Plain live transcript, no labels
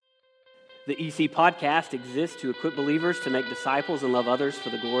The EC Podcast exists to equip believers to make disciples and love others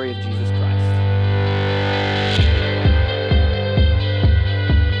for the glory of Jesus Christ.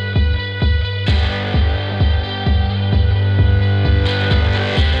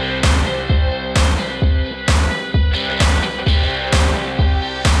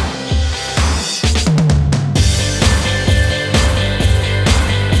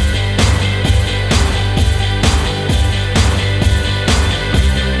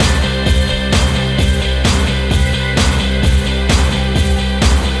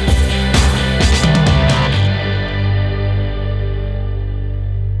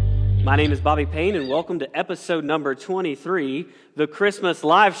 My name is Bobby Payne, and welcome to episode number 23, the Christmas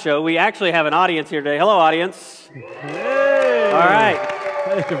Live Show. We actually have an audience here today. Hello, audience. Hey. All right.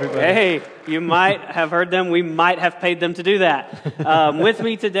 Hey, everybody. Hey, you might have heard them. We might have paid them to do that. With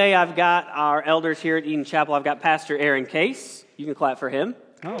me today, I've got our elders here at Eden Chapel. I've got Pastor Aaron Case. You can clap for him.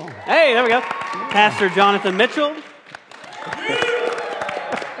 Oh. Hey, there we go. Pastor Jonathan Mitchell.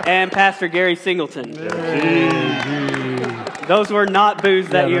 And Pastor Gary Singleton. Those were not boos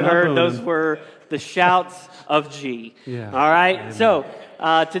that you heard. Those were the shouts of G. Yeah. All right. Amen. So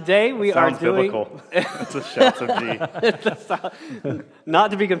today we are doing. Biblical. It's the shouts of G.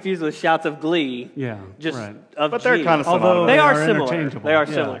 Not to be confused with shouts of glee. Yeah. Just right. of But G. they're kind of Although they are similar. similar. Interchangeable. They are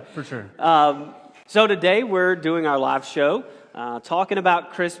Yeah, similar for sure. So today we're doing our live show, talking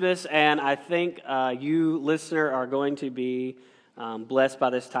about Christmas, and I think you, listener, are going to be blessed by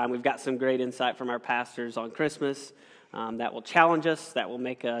this time. We've got some great insight from our pastors on Christmas. That will challenge us, that will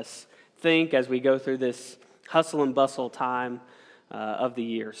make us think as we go through this hustle and bustle time of the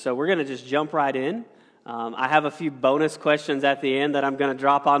year. So we're going to just jump right in. I have a few bonus questions at the end that I'm going to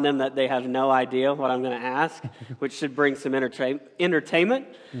drop on them that they have no idea what I'm going to ask, which should bring some entertainment.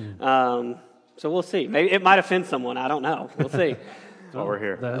 So we'll see. Maybe it might offend someone. I don't know. We'll see. That's why we're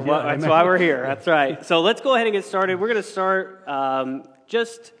here. That's why we're here. That's right. So let's go ahead and get started. We're going to start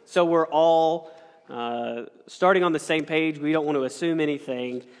just so we're all starting on the same page. We don't want to assume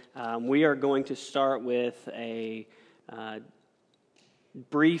anything. We are going to start with a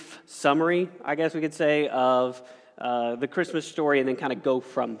brief summary, I guess we could say, of the Christmas story and then kind of go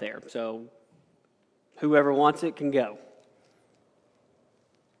from there. So whoever wants it can go.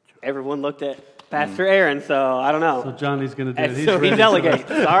 Everyone looked at Pastor Aaron, so I don't know. So Johnny's going to do it. So he delegates.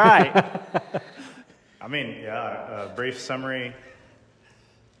 All right. I mean, brief summary.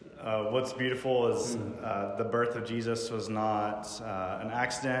 What's beautiful is the birth of Jesus was not an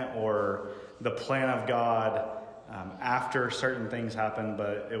accident or the plan of God after certain things happened,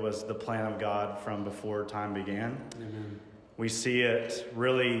 but it was the plan of God from before time began. Amen. We see it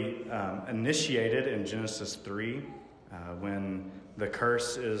really initiated in Genesis 3 when the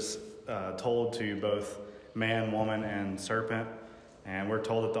curse is told to both man, woman, and serpent. And we're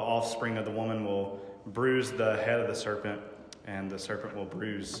told that the offspring of the woman will bruise the head of the serpent, and the serpent will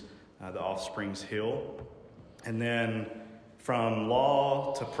bruise the offspring's heel. And then from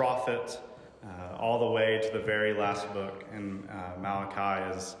law to prophet, all the way to the very last book in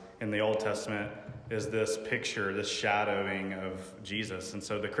Malachi is in the Old Testament is this picture, this shadowing of Jesus. And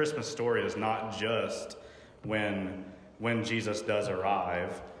so the Christmas story is not just when Jesus does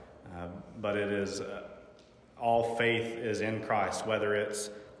arrive, but it is all faith is in Christ, whether it's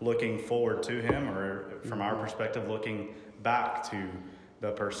looking forward to him or from our perspective looking back to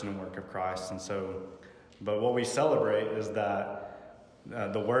the person and work of Christ. And so, but what we celebrate is that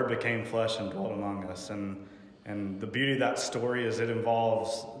the Word became flesh and dwelt among us. And the beauty of that story is it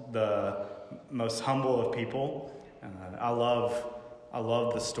involves the most humble of people. I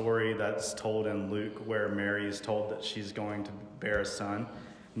love the story that's told in Luke where Mary is told that she's going to bear a son,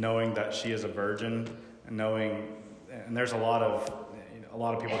 knowing that she is a virgin, and there's a lot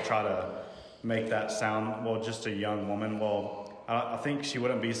of people try to make that sound, well, just a young woman. Well, I think she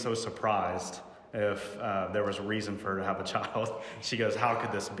wouldn't be so surprised if there was a reason for her to have a child. She goes, how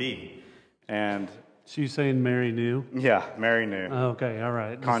could this be? And So you saying Mary knew? yeah, Mary knew. Oh, okay, all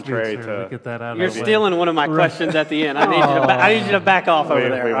right. Contrary Just to to- get that out You're of the way. stealing one of my questions at the end. I need you to back off over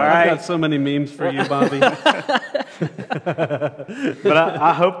there, we all won't. I've right? got so many memes for you, Bobby. But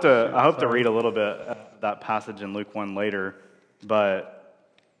I hope to read a little bit of that passage in Luke 1 later. But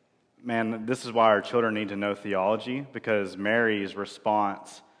man, this is why our children need to know theology, because Mary's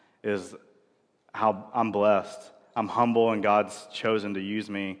response is how I'm blessed. I'm humble, and God's chosen to use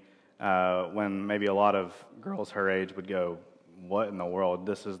me. When maybe a lot of girls her age would go, what in the world?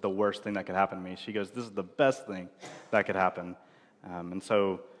 This is the worst thing that could happen to me. She goes, this is the best thing that could happen. And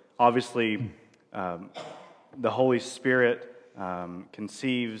so obviously the Holy Spirit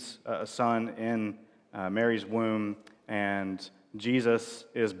conceives a son in Mary's womb, and Jesus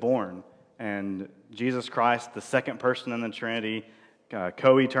is born. and Jesus Christ, the second person in the Trinity,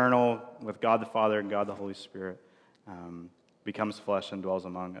 co-eternal with God the Father and God the Holy Spirit, becomes flesh and dwells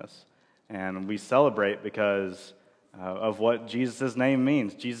among us. And we celebrate because of what Jesus' name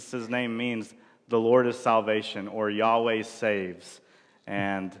means. Jesus' name means the Lord is salvation, or Yahweh saves.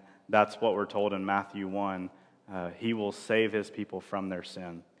 And that's what we're told in Matthew 1. He will save his people from their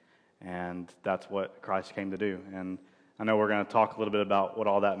sin. And that's what Christ came to do. And I know we're going to talk a little bit about what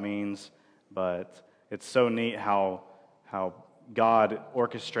all that means, but it's so neat how God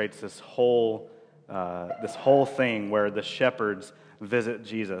orchestrates this whole thing where the shepherds visit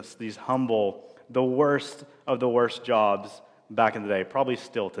Jesus. These humble, the worst of the worst jobs back in the day, probably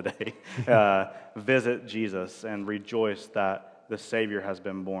still today, visit Jesus and rejoice that the Savior has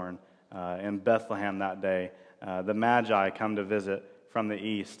been born. In Bethlehem that day, the Magi come to visit from the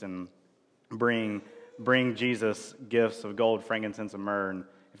east and bring Jesus gifts of gold, frankincense, and myrrh. And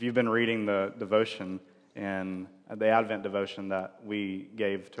if you've been reading the devotion and the Advent devotion that we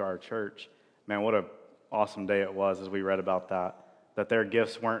gave to our church, man, what an awesome day it was as we read about that their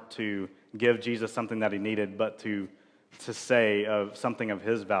gifts weren't to give Jesus something that he needed, but to say of something of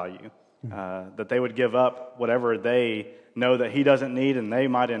his value, that they would give up whatever they know that he doesn't need and they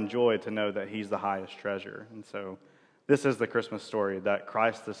might enjoy to know that he's the highest treasure. And so this is the Christmas story, that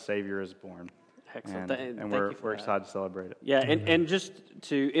Christ the Savior is born. Excellent. And we're excited to celebrate it. Yeah, and just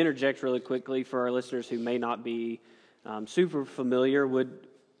to interject really quickly for our listeners who may not be super familiar,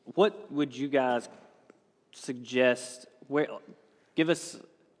 what would you guys suggest? Give us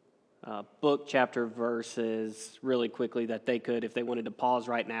book, chapter, verses really quickly that they could, if they wanted to pause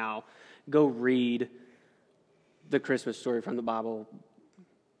right now, go read the Christmas story from the Bible.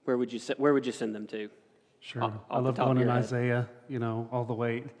 Where would you send them to? Sure. I love the one in Isaiah, all the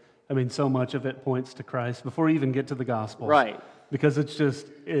way. I mean, so much of it points to Christ before you even get to the Gospels. Right. Because it's just,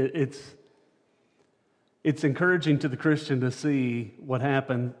 it's encouraging to the Christian to see what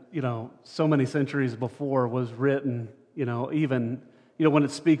happened, so many centuries before was written, even when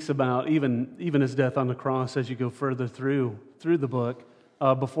it speaks about even his death on the cross as you go further through the book,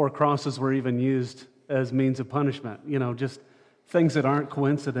 before crosses were even used as means of punishment, just things that aren't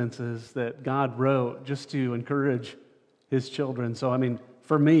coincidences that God wrote just to encourage his children. So, I mean,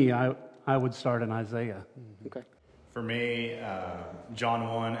 for me, I would start in Isaiah. Okay. For me, John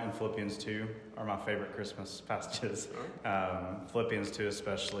 1 and Philippians 2 are my favorite Christmas passages. Philippians 2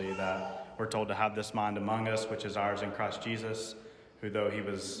 especially, that we're told to have this mind among us, which is ours in Christ Jesus, who though he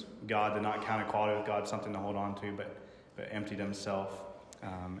was God, did not count equality with God something to hold on to, but emptied himself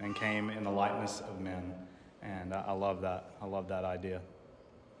and came in the likeness of men. And I love that. I love that idea.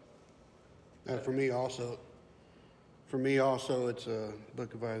 For me also, it's a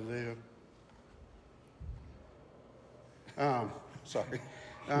book of Isaiah. And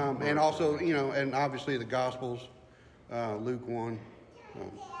also, and obviously the Gospels, Luke 1,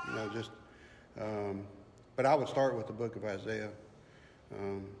 but I would start with the book of Isaiah.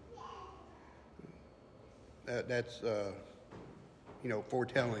 That's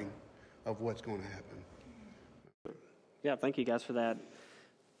foretelling of what's going to happen. Yeah, thank you guys for that.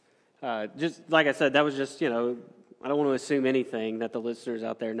 Just like I said, that was just, I don't want to assume anything that the listeners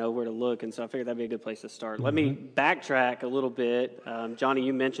out there know where to look, and so I figured that'd be a good place to start. Let me backtrack a little bit. Johnny,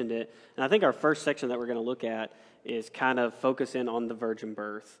 you mentioned it, and I think our first section that we're going to look at is kind of focusing on the virgin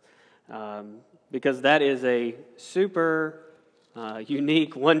birth, because that is a super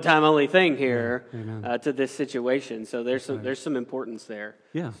unique, one-time only thing here to this situation. So there's some importance there.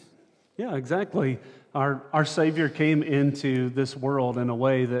 Yeah, exactly. Our Savior came into this world in a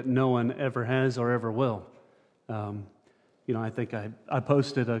way that no one ever has or ever will. I think I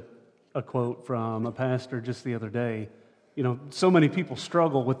posted a quote from a pastor just the other day. So many people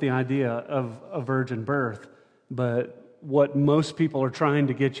struggle with the idea of a virgin birth, but what most people are trying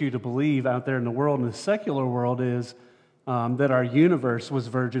to get you to believe out there in the world, in the secular world, is that our universe was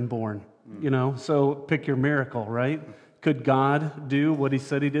virgin born. So pick your miracle, right? Could God do what he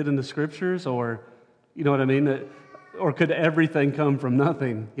said he did in the scriptures, or, you know what I mean? Or could everything come from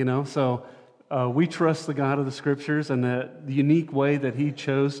nothing, So we trust the God of the scriptures and the unique way that he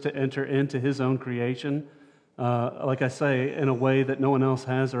chose to enter into his own creation, like I say, in a way that no one else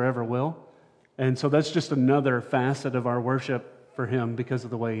has or ever will. And so that's just another facet of our worship for him because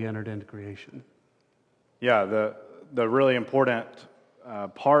of the way he entered into creation. Yeah, the really important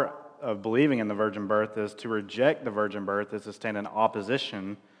part of believing in the virgin birth is to reject the virgin birth is to stand in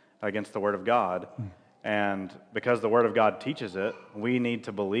opposition against the Word of God. And because the Word of God teaches it, we need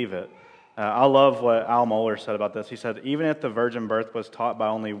to believe it. I love what Al Mohler said about this. He said, even if the virgin birth was taught by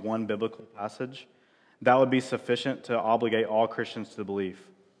only one biblical passage, that would be sufficient to obligate all Christians to belief.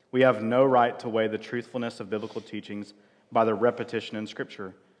 We have no right to weigh the truthfulness of biblical teachings by the repetition in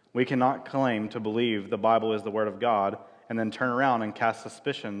Scripture. We cannot claim to believe the Bible is the Word of God and then turn around and cast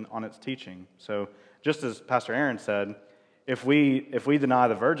suspicion on its teaching. So just as Pastor Aaron said, if we deny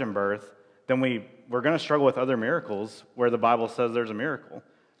the virgin birth, then we're going to struggle with other miracles where the Bible says there's a miracle,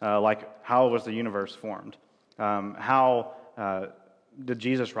 like how was the universe formed? How did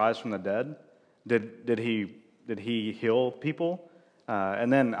Jesus rise from the dead? Did he heal people?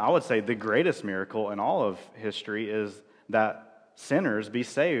 And then I would say the greatest miracle in all of history is that sinners be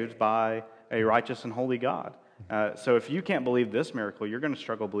saved by a righteous and holy God. So if you can't believe this miracle, you're going to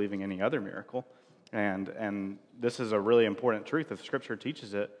struggle believing any other miracle. And this is a really important truth. If Scripture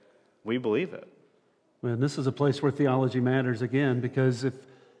teaches it, we believe it. Well, this is a place where theology matters again, because if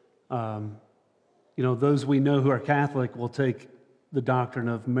those we know who are Catholic will take the doctrine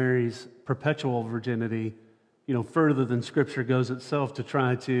of Mary's perpetual virginity, further than Scripture goes itself to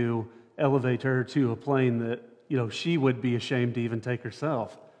try to elevate her to a plane that she would be ashamed to even take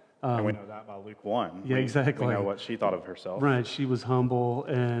herself. And we know that by Luke 1. Yeah, exactly. We know what she thought of herself. Right. She was humble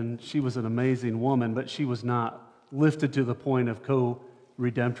and she was an amazing woman, but she was not lifted to the point of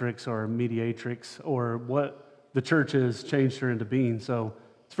co-redemptrix or mediatrix or what the church has changed her into being. So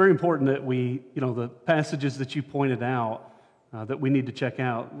it's very important that we, the passages that you pointed out, that we need to check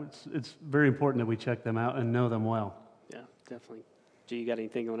out, it's very important that we check them out and know them well. Yeah, definitely. G, you got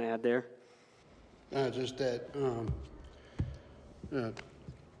anything you want to add there? Just that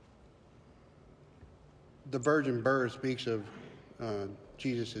the virgin birth speaks of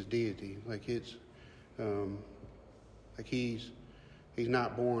Jesus' deity. Like he's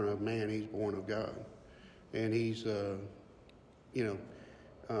not born of man, he's born of God. And he's 100%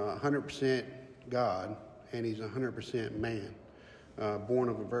 God, and he's 100% man, born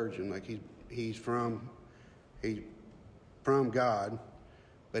of a virgin. Like he's from God,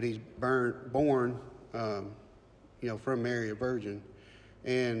 but he's born from Mary, a virgin,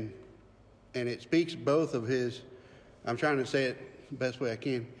 and it speaks both of his. I'm trying to say it the best way I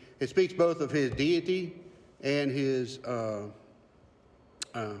can. It speaks both of his deity and his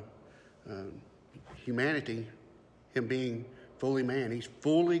humanity, him being fully man. He's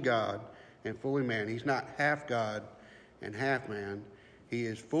fully God and fully man. He's not half God and half man. He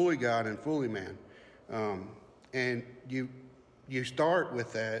is fully God and fully man. And you start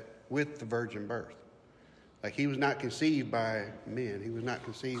with that with the virgin birth. Like he was not conceived by men. He was not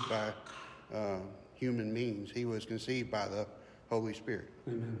conceived by human means. He was conceived by the Holy Spirit.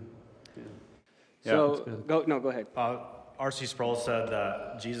 Amen. Yeah. So, go ahead. R.C. Sproul said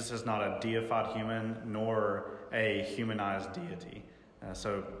that Jesus is not a deified human nor a humanized deity.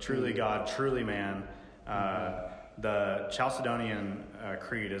 So truly God, truly man. The Chalcedonian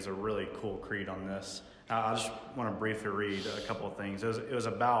Creed is a really cool creed on this. I just want to briefly read a couple of things. It was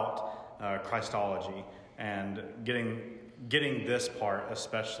about Christology and getting this part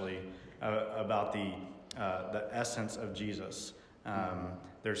especially about the essence of Jesus.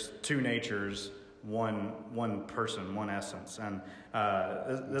 There's two natures, one person, one essence. And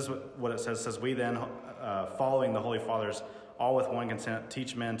this is what it says. It says, we then, following the Holy Fathers, all with one consent,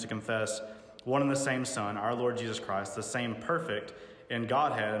 teach men to confess one and the same Son, our Lord Jesus Christ, the same perfect in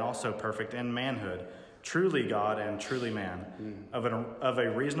Godhead and also perfect in manhood, truly God and truly man, of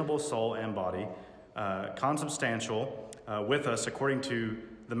a reasonable soul and body, consubstantial with us according to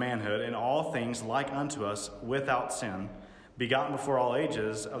the manhood, in all things like unto us without sin, begotten before all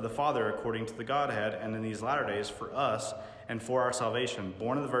ages of the Father according to the Godhead, and in these latter days for us and for our salvation,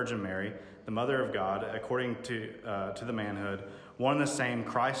 born of the Virgin Mary, the Mother of God, according to the manhood, one and the same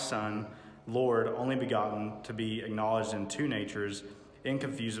Christ's Son, Lord, only begotten, to be acknowledged in two natures,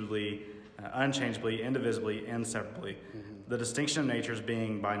 inconfusedly, unchangeably, indivisibly, inseparably. The distinction of natures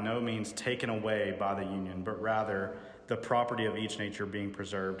being by no means taken away by the union, but rather the property of each nature being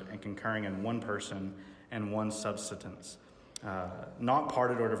preserved and concurring in one person and one substance, not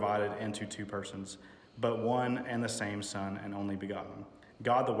parted or divided into two persons, but one and the same Son and only begotten.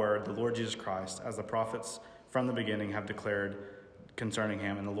 God the Word, the Lord Jesus Christ, as the prophets from the beginning have declared concerning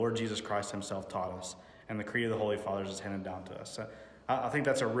him, and the Lord Jesus Christ himself taught us, and the creed of the Holy Fathers is handed down to us. So I think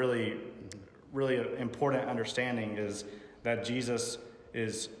that's a really, really important understanding, is that Jesus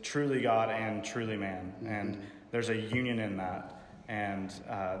is truly God and truly man, and there's a union in that. And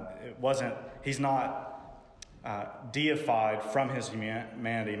he's not deified from his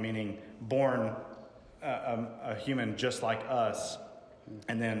humanity, meaning born a human just like us,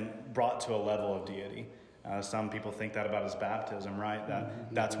 and then brought to a level of deity. Some people think that about his baptism, right?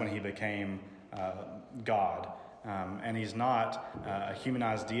 That's when he became God. And he's not a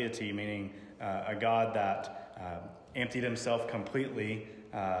humanized deity, meaning a God that emptied himself completely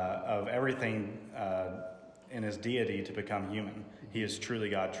of everything in his deity to become human. He is truly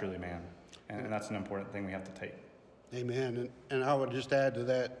God, truly man. And that's an important thing we have to take. Amen. And I would just add to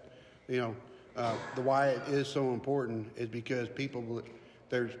that, the why it is so important is because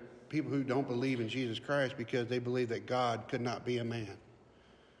there's people who don't believe in Jesus Christ because they believe that God could not be a man.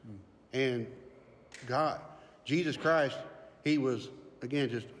 And Jesus Christ, he was,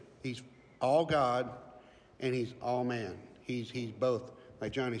 again, he's all God and he's all man. He's both.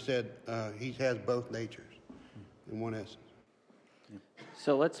 Like Johnny said, he has both natures in one essence.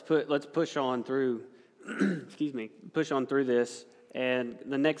 So let's push on through, push on through this. And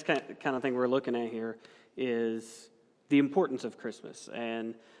the next kind of thing we're looking at here is the importance of Christmas.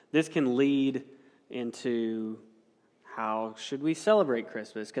 And this can lead into how should we celebrate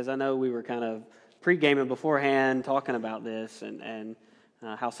Christmas? Because I know we were kind of pre-gaming beforehand talking about this and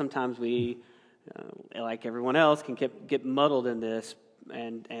how sometimes we, like everyone else, can get muddled in this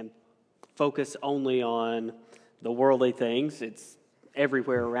and focus only on the worldly things. It's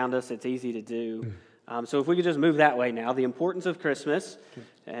everywhere around us. It's easy to do. So if we could just move that way now, the importance of Christmas.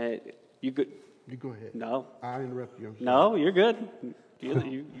 You go ahead. No. I interrupt you. No, you're good.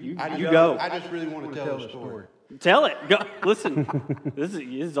 You go. I just really want to tell the story. Tell it. Go. Listen, this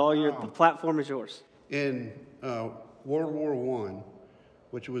is all your. The platform is yours. In World War I,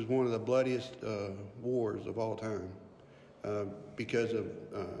 which was one of the bloodiest wars of all time, because of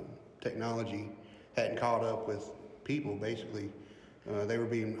technology hadn't caught up with people. Basically, they were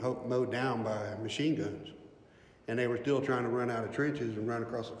being mowed down by machine guns, and they were still trying to run out of trenches and run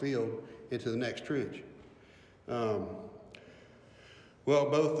across the field into the next trench.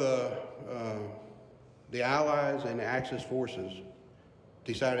 Both the Allies and the Axis forces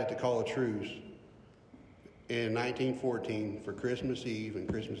decided to call a truce in 1914 for Christmas Eve and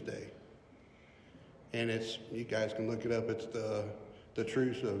Christmas Day. And you guys can look it up, it's the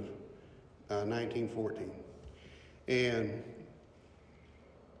truce of 1914. And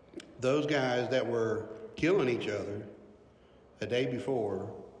those guys that were killing each other a day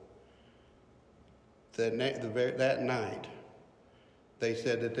before, that night, they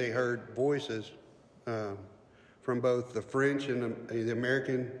said that they heard voices from both the French and the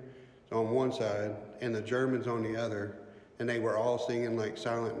American on one side and the Germans on the other, and they were all singing like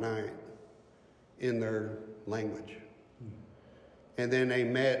Silent Night in their language. And then they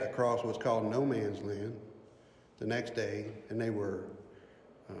met across what's called No Man's Land the next day, and they were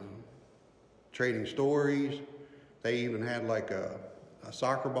trading stories. They even had like a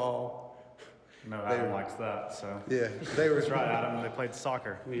soccer ball. No, Adam likes that, so. Yeah, they were. That's right, Adam. They played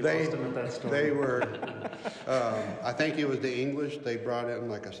soccer. We lost him at that story. They were, I think it was the English, they brought in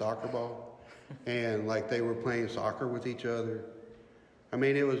like a soccer ball, and like they were playing soccer with each other. I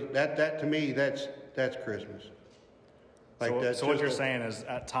mean, it was, that to me, that's Christmas. Like so what you're saying is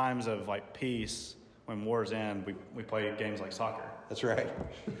at times of like peace, when wars end, we play games like soccer. That's right.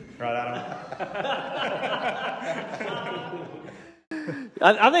 Right, Adam?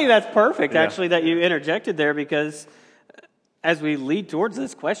 I think that's perfect, actually, that you interjected there, because as we lead towards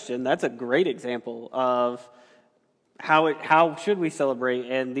this question, that's a great example of how should we celebrate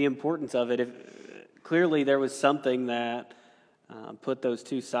and the importance of it. If clearly there was something that put those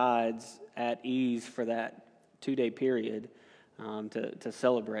two sides at ease for that 2-day period to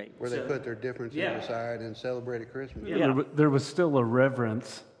celebrate. Where they put their differences aside and celebrated Christmas. Yeah. There was still a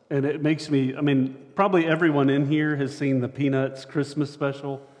reverence. And it makes me, probably everyone in here has seen the Peanuts Christmas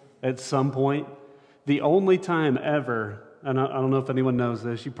special at some point. The only time ever, and I don't know if anyone knows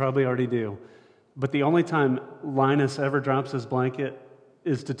this, you probably already do, but the only time Linus ever drops his blanket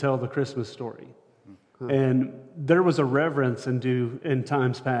is to tell the Christmas story. And there was a reverence in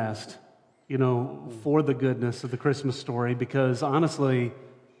times past, for the goodness of the Christmas story, because honestly,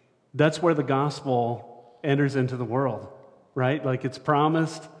 that's where the gospel enters into the world, right? Like it's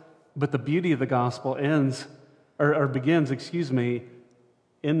promised. But the beauty of the gospel begins, in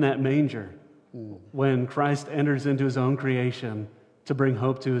that manger, when Christ enters into his own creation to bring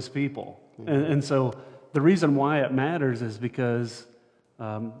hope to his people. And so the reason why it matters is because,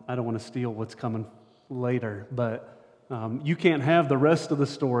 I don't want to steal what's coming later, but you can't have the rest of the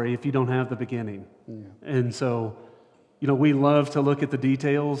story if you don't have the beginning. And so, we love to look at the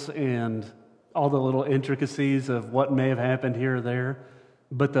details and all the little intricacies of what may have happened here or there.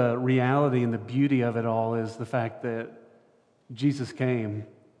 But the reality and the beauty of it all is the fact that Jesus came.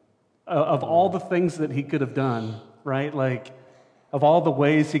 Of all the things that he could have done, right? Like, of all the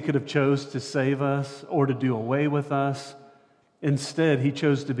ways he could have chose to save us or to do away with us, instead he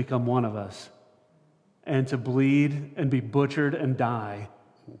chose to become one of us and to bleed and be butchered and die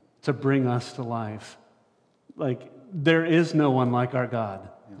to bring us to life. Like, there is no one like our God.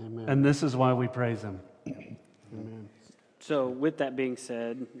 Amen. And this is why we praise him. Amen. So, with that being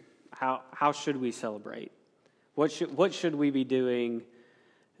said, how should we celebrate? What should we be doing?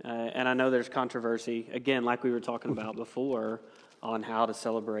 And I know there's controversy, again, like we were talking about before, on how to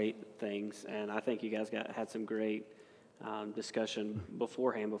celebrate things. And I think you guys had some great discussion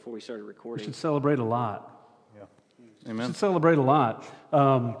beforehand, before we started We recording. should celebrate a lot. We Amen. should celebrate a lot.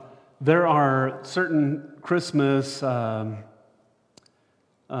 There are certain Christmas, things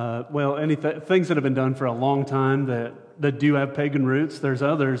that have been done for a long time that do have pagan roots. There's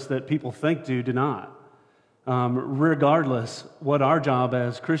others that people think do not. Regardless, what our job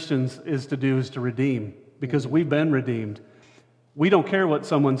as Christians is to redeem, because we've been redeemed. We don't care what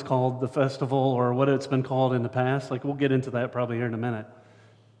someone's called the festival or what it's been called in the past. Like, we'll get into that probably here in a minute.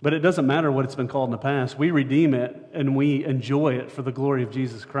 But it doesn't matter what it's been called in the past. We redeem it and we enjoy it for the glory of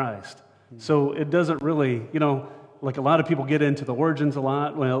Jesus Christ. So it doesn't really, like a lot of people get into the origins a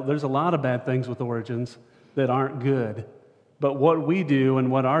lot. Well, there's a lot of bad things with origins that aren't good. But what we do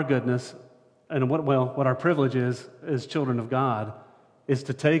and what our goodness and what our privilege is as children of God is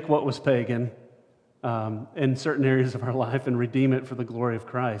to take what was pagan in certain areas of our life and redeem it for the glory of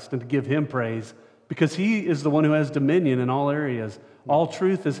Christ and to give him praise, because he is the one who has dominion in all areas. All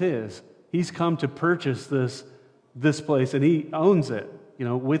truth is his. He's come to purchase this place, and he owns it.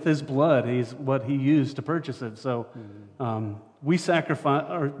 With his blood, he's what he used to purchase it. So we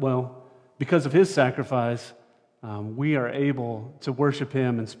sacrifice, because of his sacrifice, we are able to worship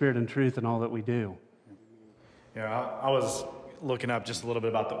him in spirit and truth in all that we do. Yeah, I was looking up just a little bit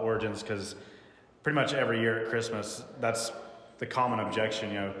about the origins, because pretty much every year at Christmas, that's the common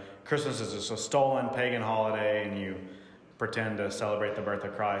objection. Christmas is just a stolen pagan holiday, and you pretend to celebrate the birth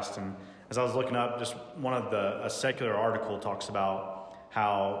of Christ. And as I was looking up, just a secular article talks about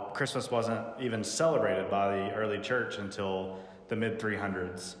how Christmas wasn't even celebrated by the early church until the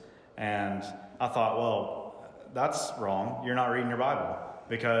mid-300s. And I thought, well, that's wrong. You're not reading your Bible,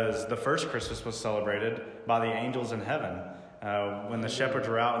 because the first Christmas was celebrated by the angels in heaven when the shepherds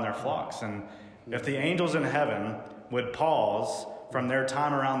were out in their flocks. And if the angels in heaven would pause from their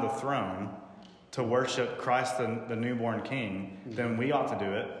time around the throne to worship Christ, the newborn King, then we ought to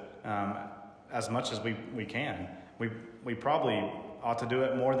do it as much as we can. We probably ought to do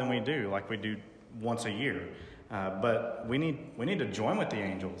it more than we do, like we do once a year. But we need to join with the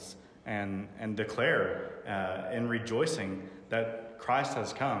angels and declare in rejoicing that Christ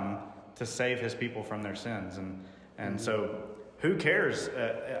has come to save his people from their sins. And so who cares?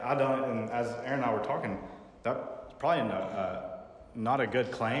 I don't. And as Aaron and I were talking, that's probably not a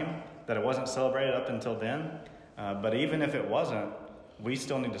good claim that it wasn't celebrated up until then. But even if it wasn't, we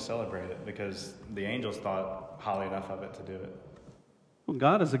still need to celebrate it, because the angels thought highly enough of it to do it. Well,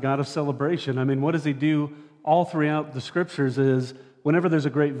 God is a God of celebration. I mean, what does he do all throughout the scriptures is whenever there's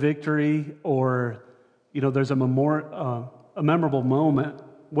a great victory or, there's a memorable moment,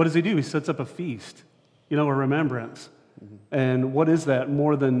 what does he do? He sets up a feast, a remembrance. Mm-hmm. And what is that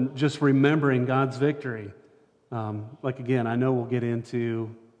more than just remembering God's victory? Again, I know we'll get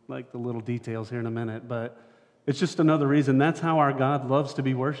into the little details here in a minute, but it's just another reason. That's how our God loves to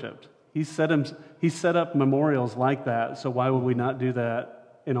be worshiped. He set up memorials like that, so why would we not do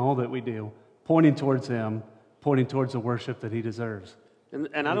that in all that we do? Pointing towards him, pointing towards the worship that he deserves.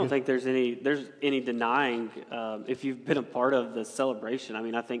 And I don't think there's any denying if you've been a part of the celebration. I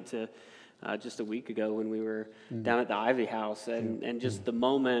mean, I think just a week ago when we were down at the Ivy House, and just the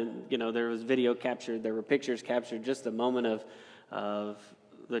moment, there was video captured, there were pictures captured, just the moment of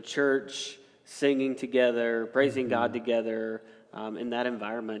the church singing together, praising God together in that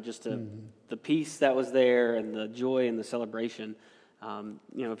environment, just the peace that was there and the joy and the celebration.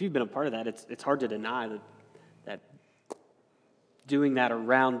 If you've been a part of that, it's hard to deny that doing that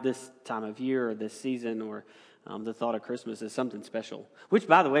around this time of year or this season or the thought of Christmas is something special. Which,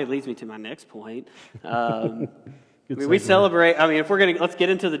 by the way, leads me to my next point. We celebrate. I mean, let's get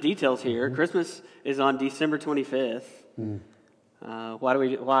into the details here. Christmas is on December 25th.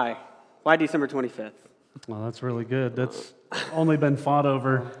 Why December 25th? Well, that's really good. That's only been fought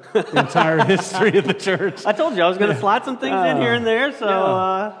over the entire history of the church. I told you I was going to slide some things in here and there,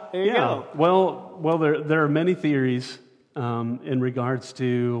 so there you go. Well, there are many theories in regards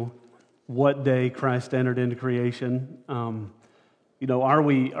to what day Christ entered into creation. Are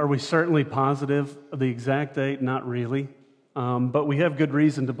we certainly positive of the exact date? Not really, but we have good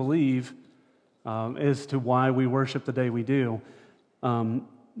reason to believe as to why we worship the day we do.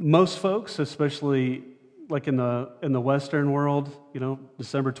 Most folks, especially like in the Western world,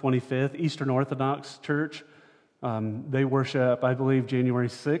 December 25th, Eastern Orthodox Church, they worship, I believe, January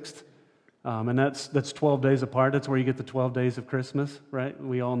 6th. And that's 12 days apart. That's where you get the 12 days of Christmas, right?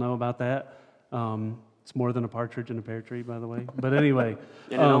 We all know about that. It's more than a partridge in a pear tree, by the way. But anyway.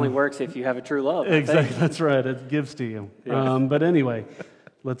 And it only works if you have a true love. Exactly. That's right. It gives to you. Yes. But anyway,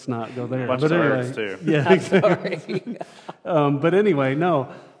 let's not go there. Bunch but of anyway, herbs, too. Yeah, exactly. But anyway, no.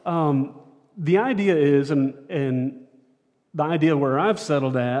 The idea is, and the idea where I've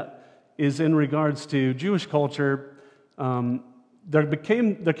settled at is in regards to Jewish culture. There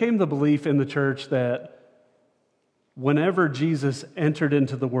came the belief in the church that whenever Jesus entered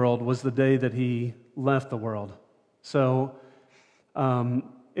into the world was the day that he left the world. So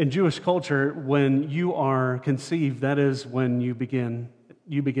in Jewish culture, when you are conceived, that is when you begin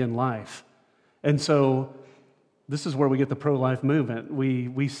life. And so this is where we get the pro-life movement.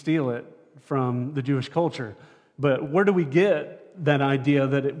 We steal it from the Jewish culture. But where do we get that idea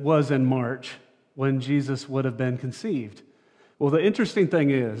that it was in March when Jesus would have been conceived? Well, the interesting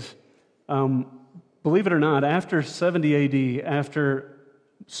thing is, believe it or not, after 70 AD, after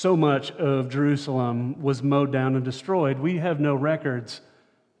so much of Jerusalem was mowed down and destroyed, we have no records,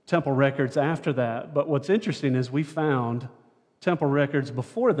 temple records after that. But what's interesting is we found temple records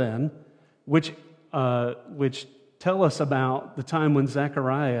before then, which tell us about the time when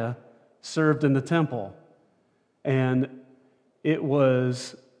Zechariah served in the temple. And it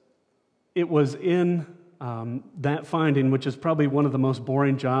was in that finding, which is probably one of the most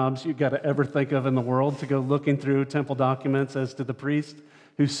boring jobs you've got to ever think of in the world, to go looking through temple documents as to the priest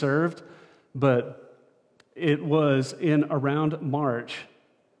who served. But it was in around March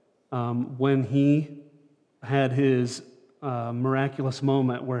when he had his miraculous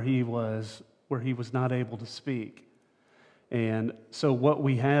moment where he was not able to speak. And so what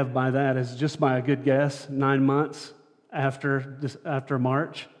we have by that is, just by a good guess, 9 months after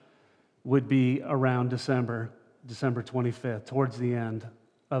March would be around December 25th, towards the end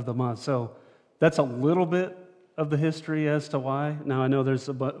of the month. So that's a little bit of the history as to why. Now I know we're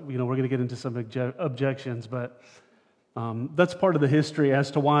going to get into some objections, but that's part of the history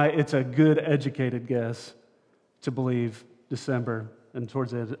as to why it's a good educated guess to believe December, and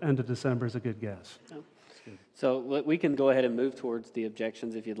towards the end of December is a good guess. So we can go ahead and move towards the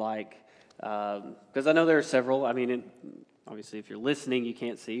objections if you'd like, because I know there are several. I mean, obviously, if you're listening, you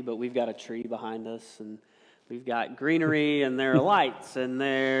can't see, but we've got a tree behind us, and we've got greenery, and there are lights, and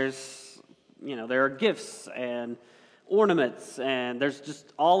there are gifts and ornaments, and there's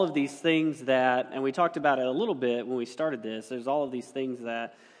just all of these things that, and we talked about it a little bit when we started this, there's all of these things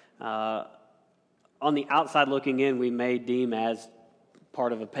that on the outside looking in, we may deem as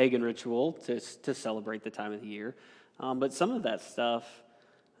part of a pagan ritual to celebrate the time of the year. But some of that stuff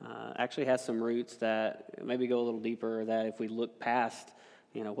actually has some roots that maybe go a little deeper, that if we look past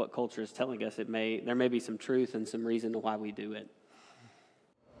what culture is telling us, there may be some truth and some reason to why we do it.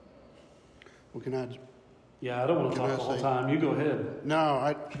 Well, can I? Yeah, I don't want to talk the whole time. You go ahead. No,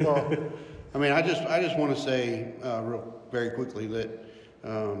 I just want to say very quickly that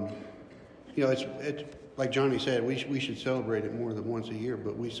it's like Johnny said, we should celebrate it more than once a year,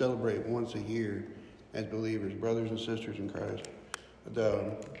 but we celebrate it once a year as believers, brothers and sisters in Christ,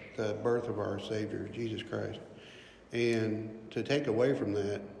 the birth of our Savior, Jesus Christ. And to take away from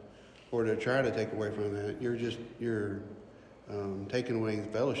that, or to try to take away from that, you're taking away the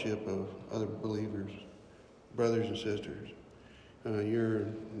fellowship of other believers, brothers and sisters. You're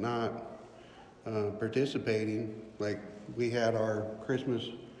not participating. Like we had our Christmas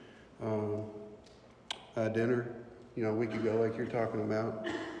dinner, a week ago, like you're talking about.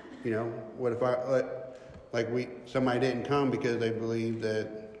 What if somebody didn't come because they believe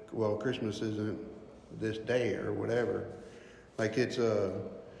that, Christmas isn't this day or whatever. Like it's a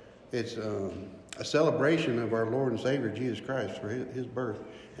celebration of our Lord and Savior Jesus Christ for His birth,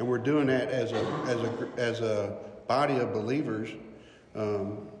 and we're doing that as a body of believers,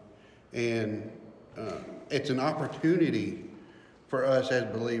 and it's an opportunity for us as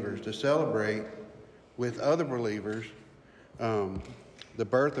believers to celebrate with other believers the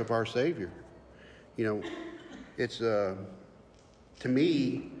birth of our Savior. It's to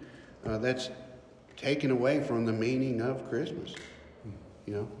me that's taken away from the meaning of Christmas.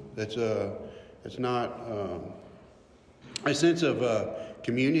 It's not a sense of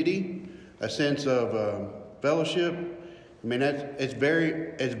community, a sense of fellowship. I mean, it's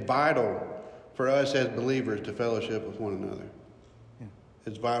vital for us as believers to fellowship with one another. Yeah.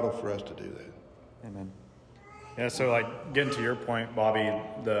 It's vital for us to do that. Amen. Yeah, so getting to your point, Bobby,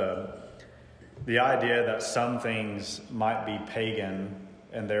 the idea that some things might be pagan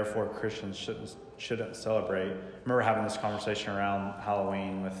and therefore Christians shouldn't celebrate. I remember having this conversation around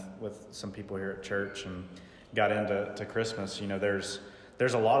Halloween with some people here at church, and got into Christmas. There's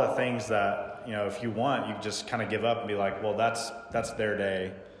there's a lot of things that, if you want, you just kind of give up and be like, well, that's their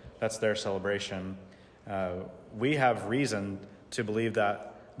day. That's their celebration. We have reason to believe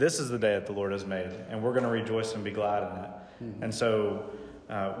that this is the day that the Lord has made, and we're going to rejoice and be glad in it. Mm-hmm. And so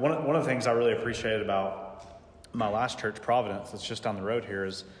one of the things I really appreciated about my last church, Providence, that's just down the road here,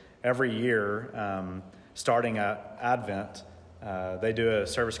 is every year, starting at Advent, they do a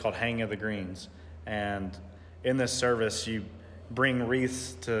service called Hanging of the Greens. And in this service, you bring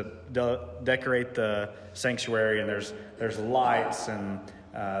wreaths to decorate the sanctuary, and there's lights, and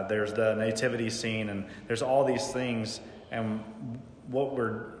there's the nativity scene, and there's all these things. And what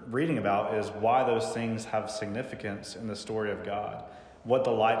we're reading about is why those things have significance in the story of God. What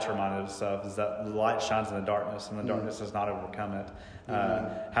the lights remind us of is that the light shines in the darkness, and the darkness does not overcome it.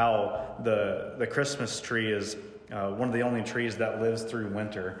 How the Christmas tree is one of the only trees that lives through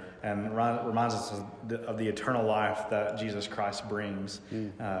winter, and reminds us of the eternal life that Jesus Christ brings.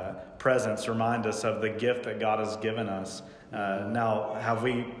 Presents remind us of the gift that God has given us. Now, have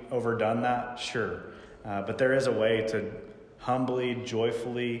we overdone that? Sure. But there is a way to humbly,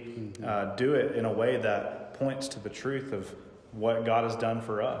 joyfully do it in a way that points to the truth of what God has done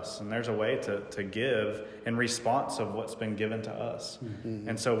for us. And there's a way to give in response of what's been given to us.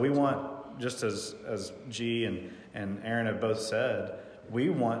 And so we want, just as G and Aaron have both said, we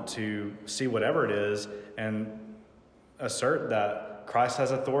want to see whatever it is and assert that Christ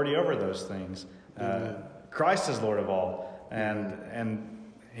has authority over those things. Christ is Lord of all, and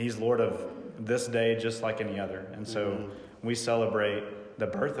he's Lord of this day just like any other. And so we celebrate the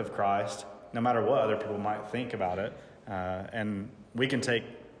birth of Christ, no matter what other people might think about it. And we can take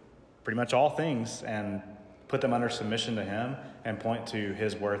pretty much all things and put them under submission to him and point to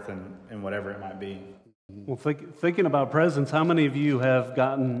his worth in whatever it might be. Well, thinking about presents, how many of you have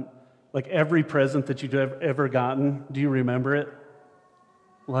gotten, like, every present that you've ever gotten? Do you remember it?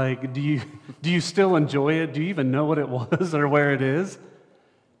 Like, do you still enjoy it? Do you even know what it was or where it is?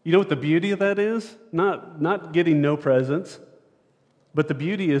 You know what the beauty of that is? Not getting no presents, but the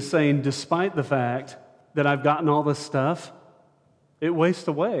beauty is saying, despite the fact that I've gotten all this stuff, it wastes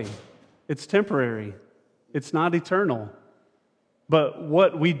away. It's temporary. It's not eternal. But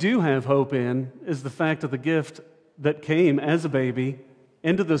what we do have hope in is the fact of the gift that came as a baby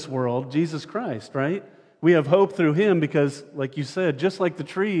into this world, Jesus Christ, right? We have hope through him because, like you said, just like the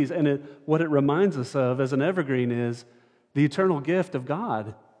trees, and what it reminds us of as an evergreen is the eternal gift of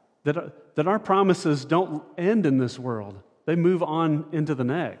God, that our promises don't end in this world. They move on into the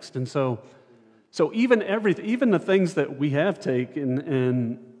next. And so even the things that we have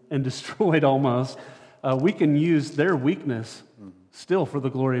taken and destroyed almost, we can use their weakness still for the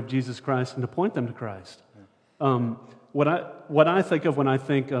glory of Jesus Christ and to point them to Christ. What I think of when I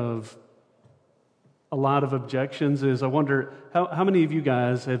think of a lot of objections is, I wonder, how many of you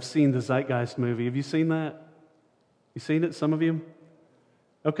guys have seen the Zeitgeist movie? Have you seen that? You seen it, some of you?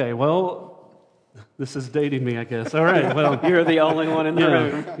 Okay, well, this is dating me, I guess. All right, well. You're the only one in the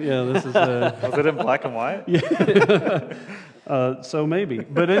room. Yeah, this is... Was it in black and white? Yeah. So maybe.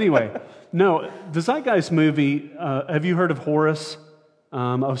 But anyway, no, the Zeitgeist movie, have you heard of Horus,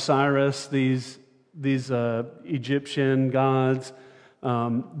 Osiris, these Egyptian gods?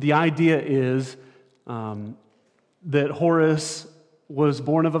 The idea is that Horus was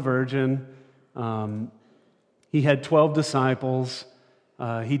born of a virgin. He had 12 disciples.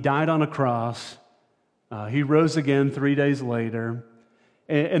 He died on a cross. He rose again 3 days later.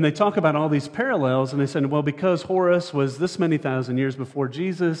 And they talk about all these parallels, and they said, well, because Horus was this many thousand years before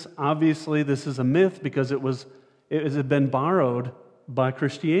Jesus, obviously this is a myth because it had been borrowed by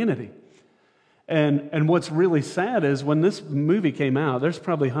Christianity. And what's really sad is when this movie came out, there's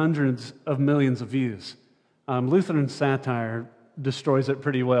probably hundreds of millions of views. Lutheran Satire destroys it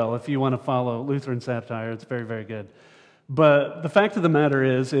pretty well. If you want to follow Lutheran Satire, it's very, very good. But the fact of the matter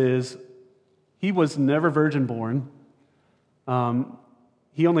is he was never virgin born.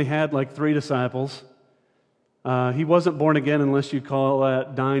 He only had like 3 disciples. He wasn't born again unless you call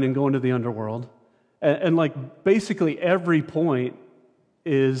that dying and going to the underworld. And like basically every point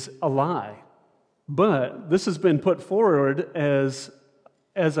is a lie. But this has been put forward as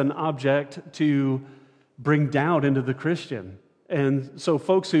an object to bring doubt into the Christian. And so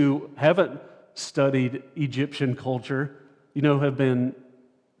folks who haven't studied Egyptian culture, have been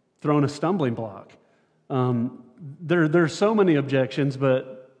thrown a stumbling block. There are so many objections,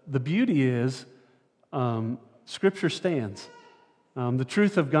 but the beauty is Scripture stands. The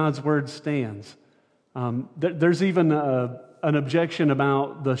truth of God's Word stands. There's even an objection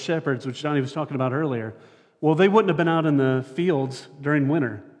about the shepherds, which Johnny was talking about earlier. Well, they wouldn't have been out in the fields during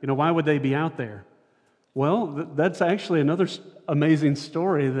winter. Why would they be out there? Well, that's actually another amazing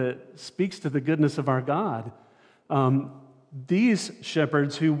story that speaks to the goodness of our God. These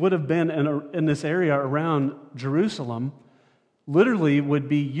shepherds who would have been in this area around Jerusalem literally would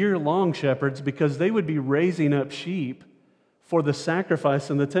be year-long shepherds because they would be raising up sheep for the sacrifice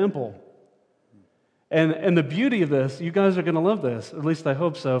in the temple. And the beauty of this, you guys are going to love this. At least I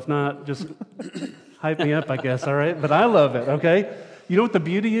hope so. If not, just hype me up, I guess, all right? But I love it, okay? You know what the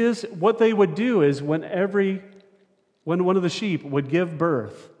beauty is? What they would do is when one of the sheep would give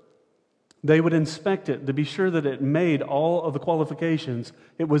birth, they would inspect it to be sure that it made all of the qualifications.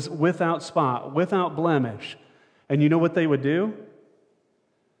 It was without spot, without blemish. And you know what they would do?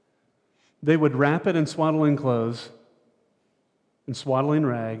 They would wrap it in swaddling clothes and swaddling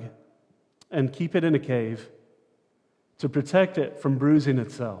rag and keep it in a cave to protect it from bruising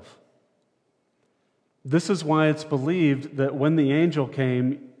itself. This is why it's believed that when the angel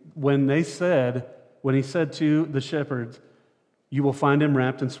came, when he said to the shepherds, you will find him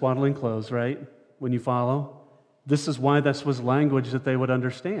wrapped in swaddling clothes, right? When you follow. This is why this was language that they would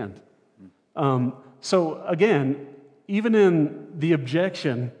understand. So again, even in the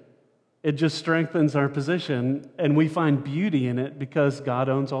objection, it just strengthens our position, and we find beauty in it because God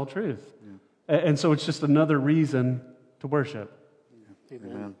owns all truth. Yeah. And so it's just another reason to worship. Yeah.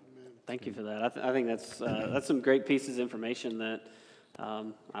 Amen. Thank you for that. I think that's some great pieces of information that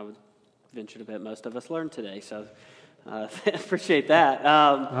I would venture to bet most of us learned today. So appreciate that.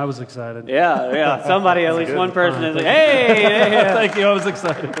 I was excited. Yeah. Somebody, at least one person is like, hey! Thank you, I was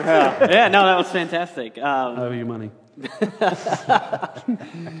excited. Yeah, no, that was fantastic. I owe you money.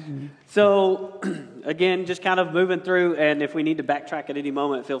 So, again, just kind of moving through, and if we need to backtrack at any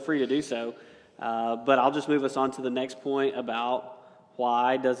moment, feel free to do so. But I'll just move us on to the next point about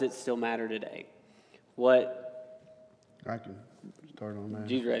why does it still matter today? I can start on that.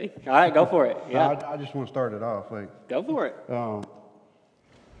 You ready? All right, go for it. Yeah. I just want to start it off. Go for it.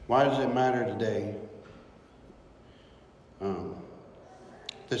 Why does it matter today?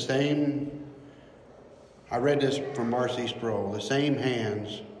 The same, I read this from R.C. Sproul, the same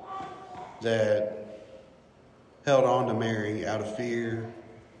hands that held on to Mary out of fear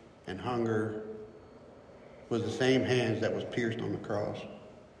and hunger was the same hands that was pierced on the cross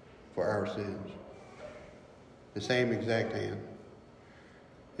for our sins. The same exact hand.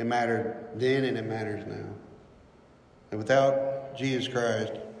 It mattered then and it matters now. And without Jesus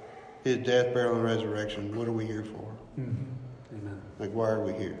Christ, his death, burial, and resurrection, what are we here for? Mm-hmm. Amen. Like, why are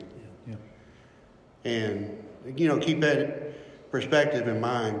we here? Yeah. And, keep that perspective in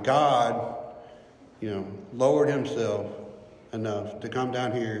mind. God, lowered himself enough to come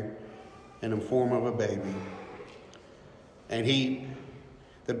down here in the form of a baby. And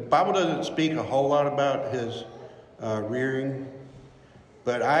the Bible doesn't speak a whole lot about his rearing,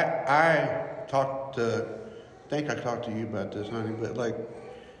 but I think I talked to you about this, honey, but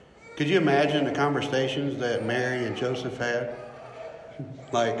could you imagine the conversations that Mary and Joseph had?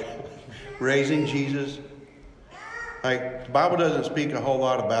 Raising Jesus? The Bible doesn't speak a whole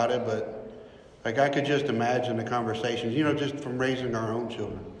lot about it, but I could just imagine the conversations, just from raising our own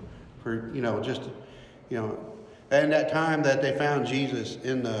children. And that time that they found Jesus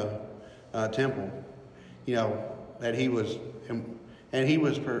in the temple, that he was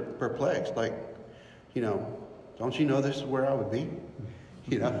perplexed, don't you know this is where I would be?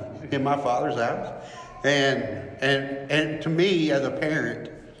 In my Father's house. And to me, as a parent,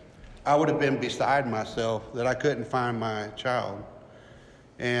 I would have been beside myself that I couldn't find my child.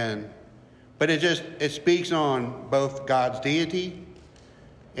 But it speaks on both God's deity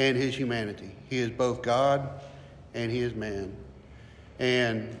and his humanity. He is both God and he is man.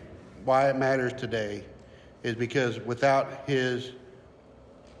 And why it matters today is because without his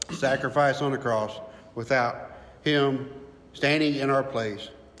sacrifice on the cross, without him standing in our place,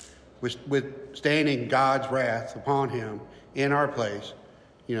 withstanding God's wrath upon him in our place,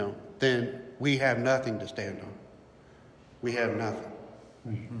 then we have nothing to stand on. We have nothing.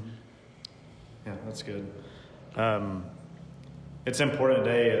 Mm-hmm. Yeah, that's good. It's important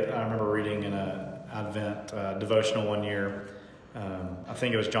today. I remember reading in an Advent devotional one year. I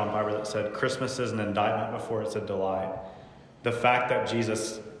think it was John Piper that said, Christmas is an indictment before it's a delight. The fact that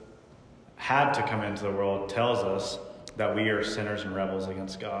Jesus had to come into the world tells us that we are sinners and rebels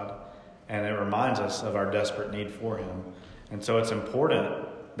against God. And it reminds us of our desperate need for him. And so it's important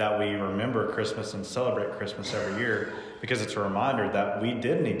that we remember Christmas and celebrate Christmas every year because it's a reminder that we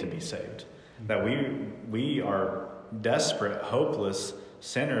did need to be saved. That we are desperate, hopeless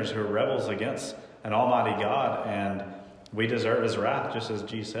sinners who are rebels against an almighty God, and we deserve his wrath, just as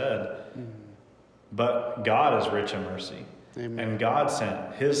G said. Mm-hmm. But God is rich in mercy. Amen. And God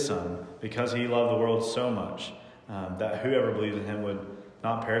sent his Son because he loved the world so much that whoever believes in him would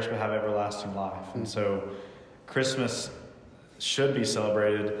not perish but have everlasting life. And so Christmas should be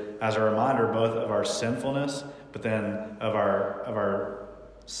celebrated as a reminder both of our sinfulness, but then of our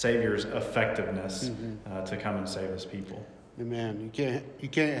Savior's effectiveness to come and save his people. Amen. You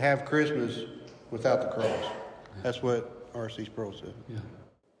can't have Christmas without the cross. That's what R.C. Sproul said. Yeah.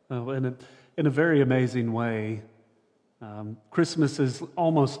 Oh, and in a very amazing way, Christmas is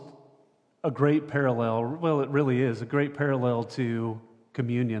almost a great parallel. Well, it really is a great parallel to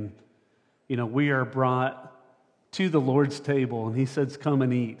communion. You know, we are brought to the Lord's table, and he says, come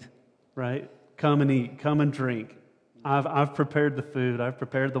and eat, right? Come and eat, come and drink. I've prepared the food, I've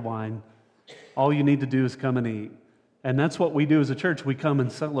prepared the wine. All you need to do is come and eat. And that's what we do as a church. We come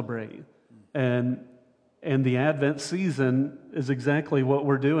and celebrate. And the Advent season is exactly what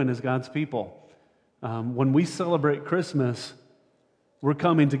we're doing as God's people. When we celebrate Christmas, we're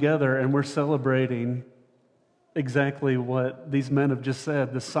coming together and we're celebrating exactly what these men have just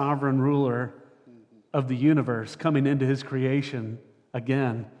said, the sovereign ruler of the universe coming into his creation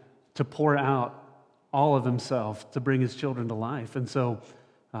again to pour out all of himself to bring his children to life. And so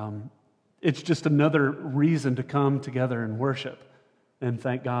it's just another reason to come together and worship and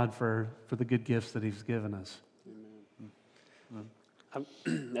thank God for the good gifts that he's given us.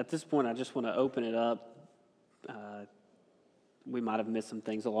 At this point, I just want to open it up. We might have missed some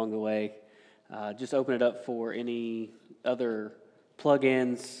things along the way. Just open it up for any other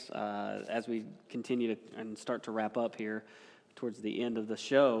plug-ins as we continue to and start to wrap up here towards the end of the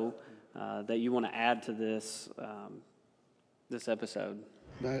show that you want to add to this this episode.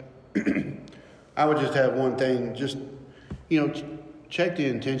 I would just have one thing. Just, check the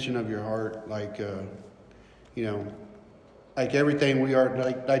intention of your heart. Like everything we are,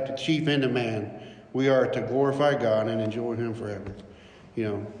 like the chief end of man, we are to glorify God and enjoy him forever.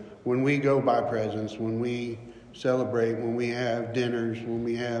 When we go buy presents, when we celebrate, when we have dinners, when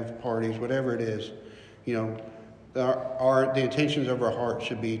we have parties, whatever it is, the intentions of our heart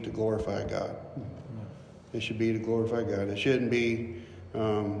should be to glorify God. It should be to glorify God. It shouldn't be,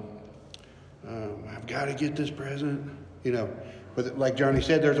 I've got to get this present, But like Johnny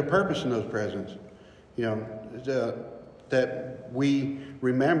said, there's a purpose in those presents, that we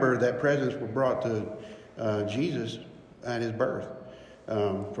remember that presents were brought to Jesus at his birth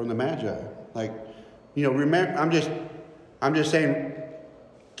from the Magi. Remember, I'm just saying,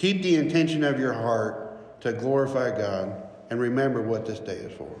 keep the intention of your heart to glorify God and remember what this day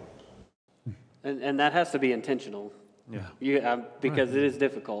is for. And that has to be intentional. Yeah. Because it is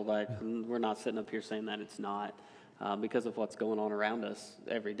difficult. We're not sitting up here saying that it's not because of what's going on around us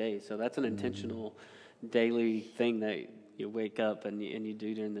every day. So that's an intentional daily thing that you wake up and you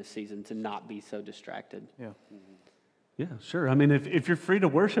do during this season to not be so distracted. Yeah. Yeah, sure. I mean, if you're free to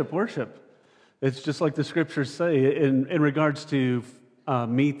worship. It's just like the scriptures say in regards to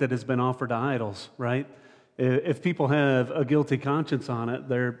meat that has been offered to idols, right? If people have a guilty conscience on it,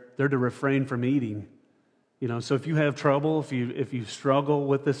 they're to refrain from eating. So if you have trouble, if you struggle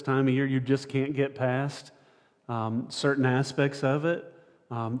with this time of year, you just can't get past certain aspects of it,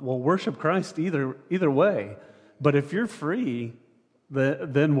 well, worship Christ either way. But if you're free,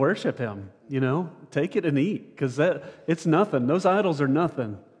 then worship him. Take it and eat, because it's nothing. Those idols are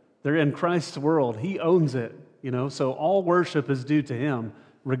nothing. They're in Christ's world. He owns it. So all worship is due to him,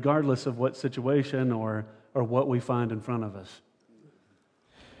 regardless of what situation or what we find in front of us.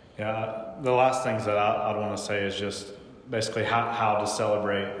 Yeah, the last things that I'd want to say is just basically how to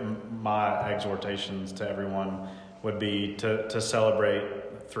celebrate. My exhortations to everyone would be to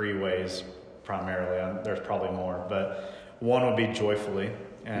celebrate three ways primarily. There's probably more, but one would be joyfully,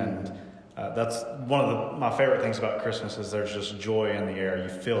 and that's one of my favorite things about Christmas is there's just joy in the air. You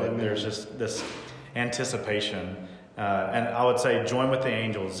feel it. There's just this anticipation. And I would say join with the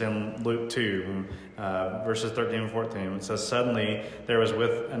angels in Luke 2, verses 13 and 14. It says, suddenly there was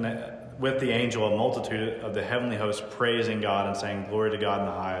with the angel a multitude of the heavenly host praising God and saying, glory to God in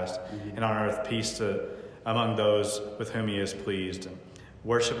the highest, and on earth peace among those with whom he is pleased.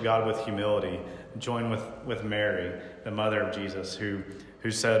 Worship God with humility. Join with Mary, the mother of Jesus, who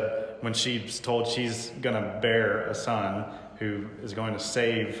said when she's told she's going to bear a son who is going to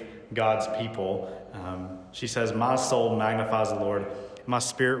save God's people, she says, my soul magnifies the Lord. My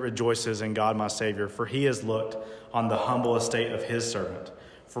spirit rejoices in God my Savior, for he has looked on the humble estate of his servant.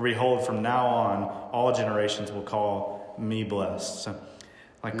 For behold, from now on, all generations will call me blessed. So,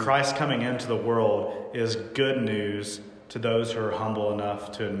 Christ coming into the world is good news to those who are humble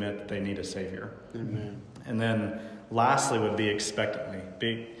enough to admit that they need a Savior. Amen. And then lastly would be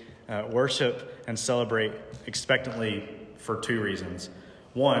expectantly. Worship and celebrate expectantly for two reasons.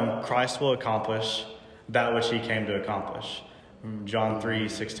 One, Christ will accomplish that which he came to accomplish. John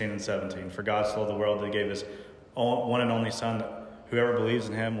 3:16 and 17. For God so loved the world that he gave his one and only Son, that whoever believes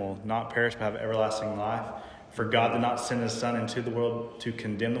in him will not perish but have everlasting life. For God did not send his Son into the world to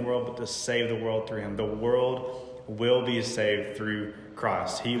condemn the world, but to save the world through him. The world will be saved through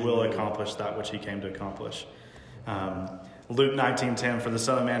Christ. He will accomplish that which he came to accomplish. Luke 19:10, for the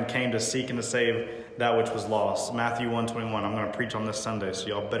Son of Man came to seek and to save that which was lost. Matthew 1:21, I'm going to preach on this Sunday, so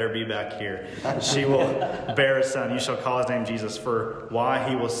y'all better be back here. She will bear a son. You shall call his name Jesus, for why?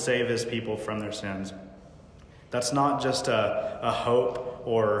 He will save his people from their sins. That's not just a hope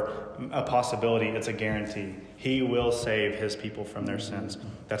or a possibility, it's a guarantee. He will save his people from their sins.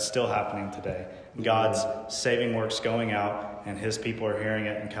 That's still happening today. God's saving work's going out, and his people are hearing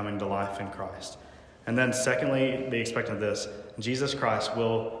it and coming to life in Christ. And then secondly, be expectant of this. Jesus Christ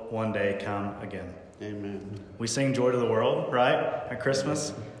will one day come again. Amen. We sing Joy to the World, right, at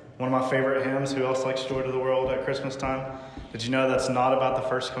Christmas. One of my favorite hymns. Who else likes Joy to the World at Christmas time? Did you know that's not about the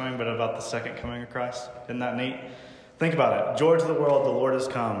first coming, but about the second coming of Christ? Isn't that neat? Think about it. Joy to the world, the Lord has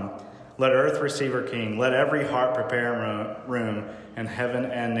come. Let earth receive her King. Let every heart prepare room, and heaven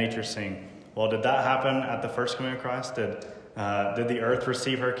and nature sing. Well, did that happen at the first coming of Christ? Did the earth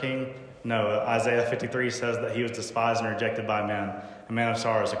receive her King? No. Isaiah 53 says that he was despised and rejected by men, a man of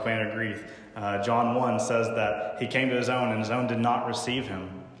sorrows, acquainted with grief. John 1 says that he came to his own, and his own did not receive him.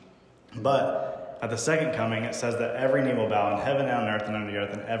 But at the second coming, it says that every knee will bow in heaven and on earth and under the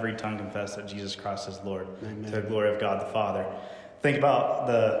earth, and every tongue confess that Jesus Christ is Lord, to the glory of God the Father. Think about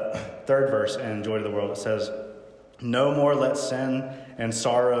the third verse in Joy to the World. It says, no more let sin and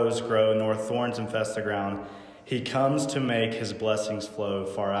sorrows grow, nor thorns infest the ground. He comes to make his blessings flow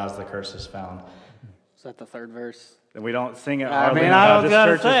far as the curse is found. Is that the third verse? And we don't sing it I hardly mean, in I was Baptist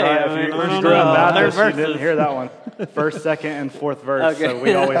gonna churches, say, right? I If mean, you I don't grew up know. Baptist, Third you didn't verses. hear that one. First, second, and fourth verse. Okay. So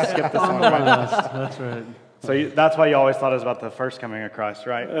we always skip this one. Right? That's right. So that's why you always thought it was about the first coming of Christ,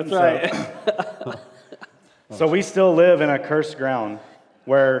 right? That's So- right. So we still live in a cursed ground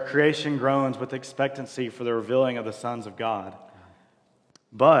where creation groans with expectancy for the revealing of the sons of God.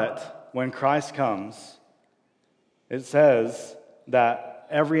 But when Christ comes, it says that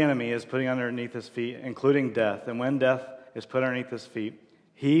every enemy is putting underneath his feet, including death. And when death is put underneath his feet,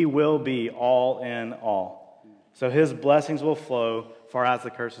 he will be all in all. So his blessings will flow far as the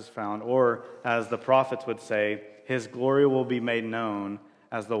curse is found. Or as the prophets would say, his glory will be made known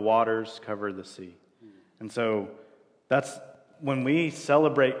as the waters cover the sea. And so that's when we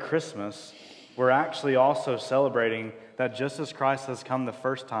celebrate Christmas, we're actually also celebrating that just as Christ has come the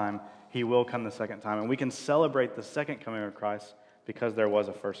first time, he will come the second time. And we can celebrate the second coming of Christ because there was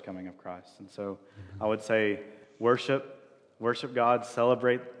a first coming of Christ. And so I would say worship God,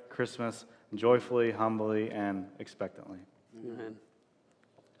 celebrate Christmas joyfully, humbly, and expectantly. Amen.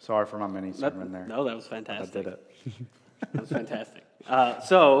 Sorry for my mini sermon there. No, that was fantastic. I did it. That was fantastic.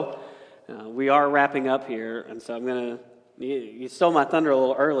 So we are wrapping up here, and so I'm going to... You stole my thunder a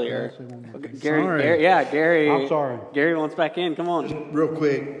little earlier. Sorry. Gary. I'm sorry. Gary wants back in. Come on. Real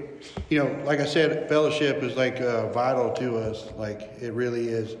quick, like I said, fellowship is like vital to us, like it really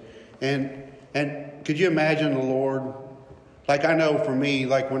is. And could you imagine the Lord? Like I know for me,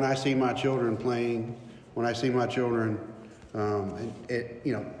 like when I see my children playing, when I see my children,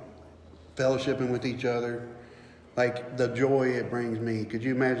 fellowshipping with each other, like the joy it brings me. Could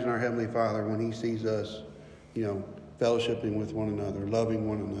you imagine our Heavenly Father when He sees us, fellowshipping with one another, loving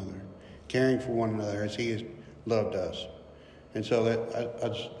one another, caring for one another as He has loved us? And so I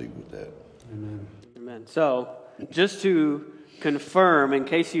just leave with that. Amen. Amen. So just to confirm, in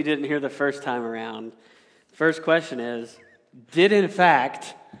case you didn't hear the first time around, first question is, did in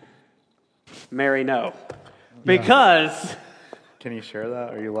fact Mary know? Because... Can you share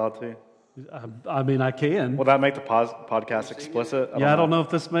that? Are you allowed to? I mean, I can. Will that make the podcast explicit? I don't know if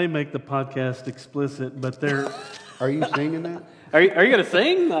this may make the podcast explicit, but there. Are you singing that? Are you going to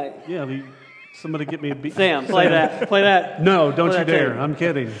sing? Like, Somebody get me a beat. Sam, play that. Play that. No, don't play you that dare. tape. I'm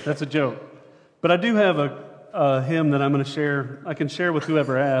kidding. That's a joke. But I do have a hymn that I'm going to share. I can share with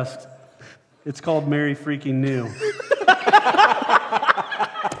whoever asked. It's called Mary Freaking Knew.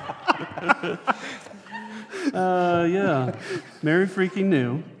 Mary freaking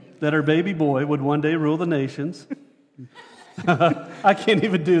knew that her baby boy would one day rule the nations. I can't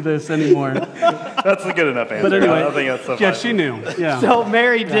even do this anymore. That's a good enough answer. But anyway, I don't think that's so yeah, fun. she knew. Yeah. So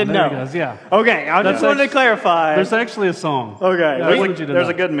Mary did there know. it goes, yeah. Okay, I just wanted to clarify. There's actually a song. Okay. Yeah, I wanted you to There's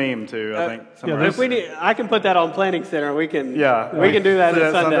know. a good meme too, I think. somewhere there's- If we need, I can put that on Planning Center. We can. Yeah. We can do that Is on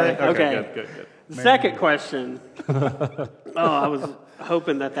it Sunday. Sunday? Okay. Good. Second question. I was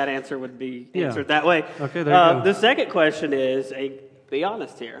hoping that answer would be answered that way. Okay, there you go. The second question is Be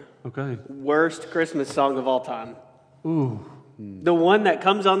honest here. Okay. Worst Christmas song of all time. Ooh. The one that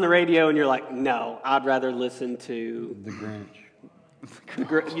comes on the radio and you're like, no, I'd rather listen to... The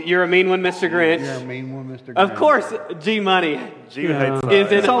Grinch. You're a mean one, Mr. Grinch. You're a mean one, Mr. Grinch. Of course, G Money G hates that.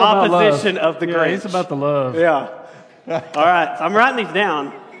 is in It's all about opposition love. of the Yeah, Grinch. it's about the love. Yeah. All right, so I'm writing these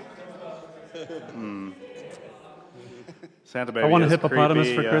down. Santa Baby I want a is hippopotamus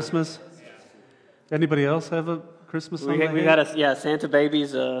creepy, for yeah. Christmas. Anybody else have a Christmas song? We got Santa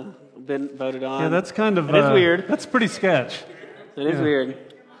Baby's been voted on. Yeah, that's kind of... It is weird. That's pretty sketch. It is weird.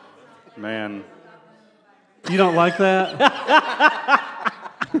 Man, You don't like that?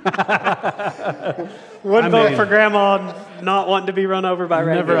 Wouldn't I vote mean- for Grandma not wanting to be run over by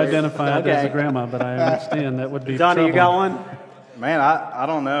reindeer. Never identified as a Okay. grandma, but I understand that would be Donnie, you got trouble. one? man, I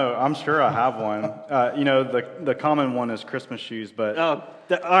don't know. I'm sure I have one. You know, the common one is Christmas shoes, but Oh,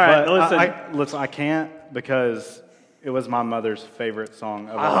 all right. but Listen. I can't because it was my mother's favorite song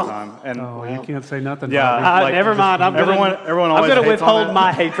of all time. And Oh, you can't say nothing. Yeah. Bobby. like, Never mind. everyone always I'm going to hates on withhold it.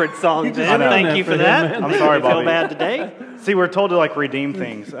 my hatred song. Jen. know. Thank you for that. I'm sorry, I feel Bobby. bad today. See, we're told to like redeem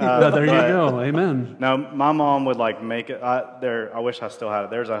things. There you but- go. Amen. No, my mom would like make it. I wish I still had it.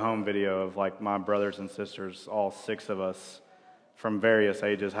 There's a home video of like my brothers and sisters, all 6 of us, from various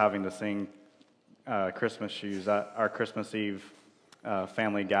ages, having to sing Christmas shoes at our Christmas Eve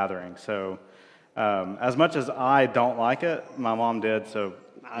family gathering. So, as much as I don't like it, my mom did. So,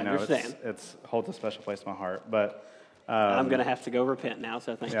 I you know, understand. it's holds a special place in my heart. But I'm going to have to go repent now,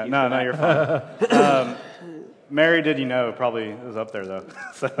 so thank yeah, you. no, for no, that. you're fine. Mary, did you know? Probably is up there though.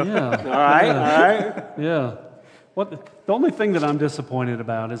 So. Yeah. All right. Yeah. The only thing that I'm disappointed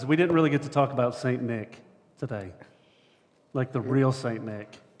about is we didn't really get to talk about Saint Nick today, like the real Saint Nick.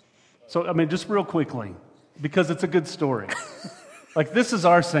 So, I mean, just real quickly, because it's a good story. Like, this is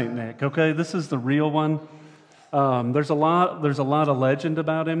our Saint Nick, okay? This is the real one. There's a lot of legend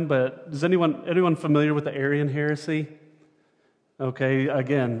about him, but is anyone familiar with the Arian heresy? Okay,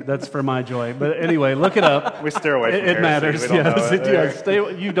 again, that's for my joy. But anyway, look it up. We steer away from It heresy. matters. We don't know Yes, it.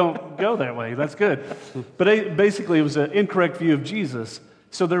 yes. You don't go that way. That's good. But basically, it was an incorrect view of Jesus.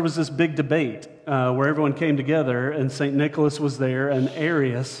 So there was this big debate where everyone came together, and St. Nicholas was there, and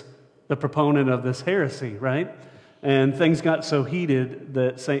Arius, the proponent of this heresy, right? And things got so heated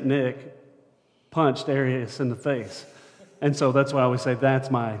that St. Nick punched Arius in the face. And so that's why I always say, that's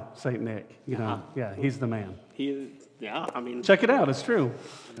my St. Nick. You know, yeah, he's the man. Check it out. It's true.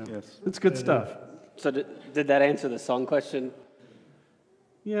 Yes. It's good stuff. So did that answer the song question?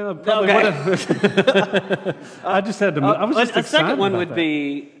 Yeah, probably Okay. would've- I just had to. I was just a excited second one about would that.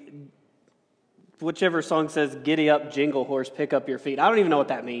 be whichever song says "Giddy up, jingle horse, pick up your feet." I don't even know what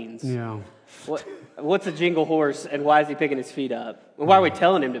that means. Yeah. What's a jingle horse, and why is he picking his feet up? Why are we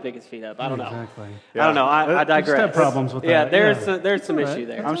telling him to pick his feet up? I don't know. Exactly. I don't know. I digress. have problems with Yeah, that. there's some All right. issue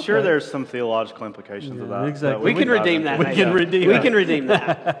there. I'm sure there's some theological implications of that. exactly. We can redeem that. We later. can redeem We that. can redeem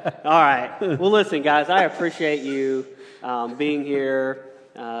that. All right. Well, listen, guys. I appreciate you being here.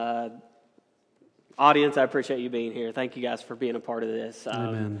 Audience, I appreciate you being here. Thank you guys for being a part of this.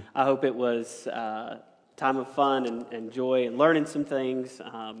 Amen. I hope it was time of fun and joy and learning some things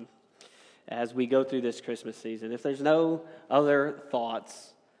as we go through this Christmas season. If there's no other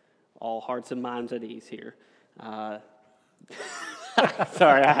thoughts, all hearts and minds at ease here.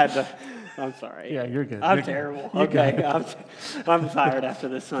 Sorry, I had to. I'm sorry. Yeah, you're good. I'm You're good. terrible. Okay, I'm tired after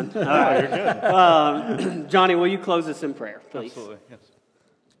this one. All right. You're good. Johnny, will you close us in prayer, please? Absolutely, yes.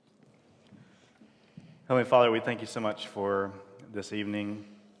 Heavenly Father, we thank you so much for this evening.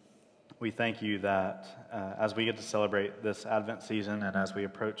 We thank you that as we get to celebrate this Advent season and as we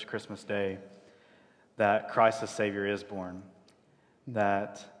approach Christmas Day, that Christ the Savior is born.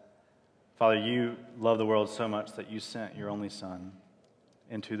 That, Father, you love the world so much that you sent your only Son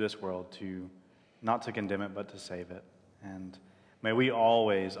into this world to not to condemn it, but to save it. And may we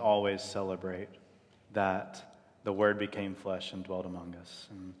always, always celebrate that the Word became flesh and dwelt among us.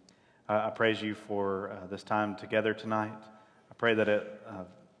 And I praise you for this time together tonight. I pray that it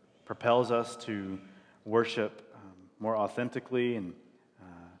propels us to worship more authentically and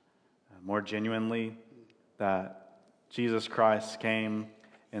more genuinely, that Jesus Christ came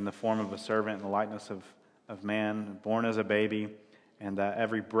in the form of a servant in the likeness of man, born as a baby, and that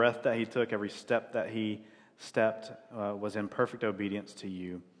every breath that he took, every step that he stepped was in perfect obedience to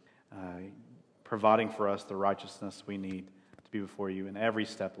you, providing for us the righteousness we need to be before you, and every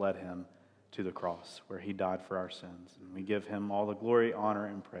step led him to the cross where he died for our sins. And we give him all the glory, honor,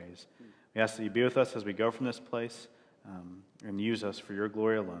 and praise. We ask that you be with us as we go from this place and use us for your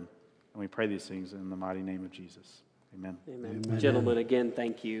glory alone. And we pray these things in the mighty name of Jesus. Amen. Amen. Gentlemen, again,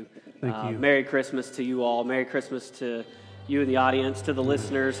 thank you. Thank you. Merry Christmas to you all. Merry Christmas to you in the audience, to the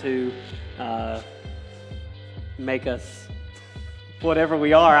listeners who make us whatever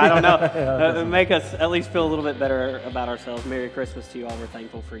we are. I don't know. Make us at least feel a little bit better about ourselves. Merry Christmas to you all. We're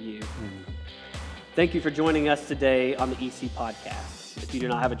thankful for you. Thank you for joining us today on the EC Podcast. If you do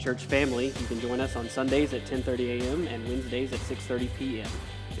not have a church family, you can join us on Sundays at 10:30 a.m. and Wednesdays at 6:30 p.m.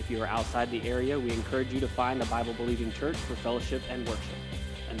 If you are outside the area, we encourage you to find a Bible-believing church for fellowship and worship.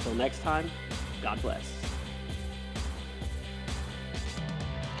 Until next time, God bless.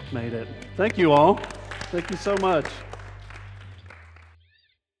 Made it. Thank you all. Thank you so much.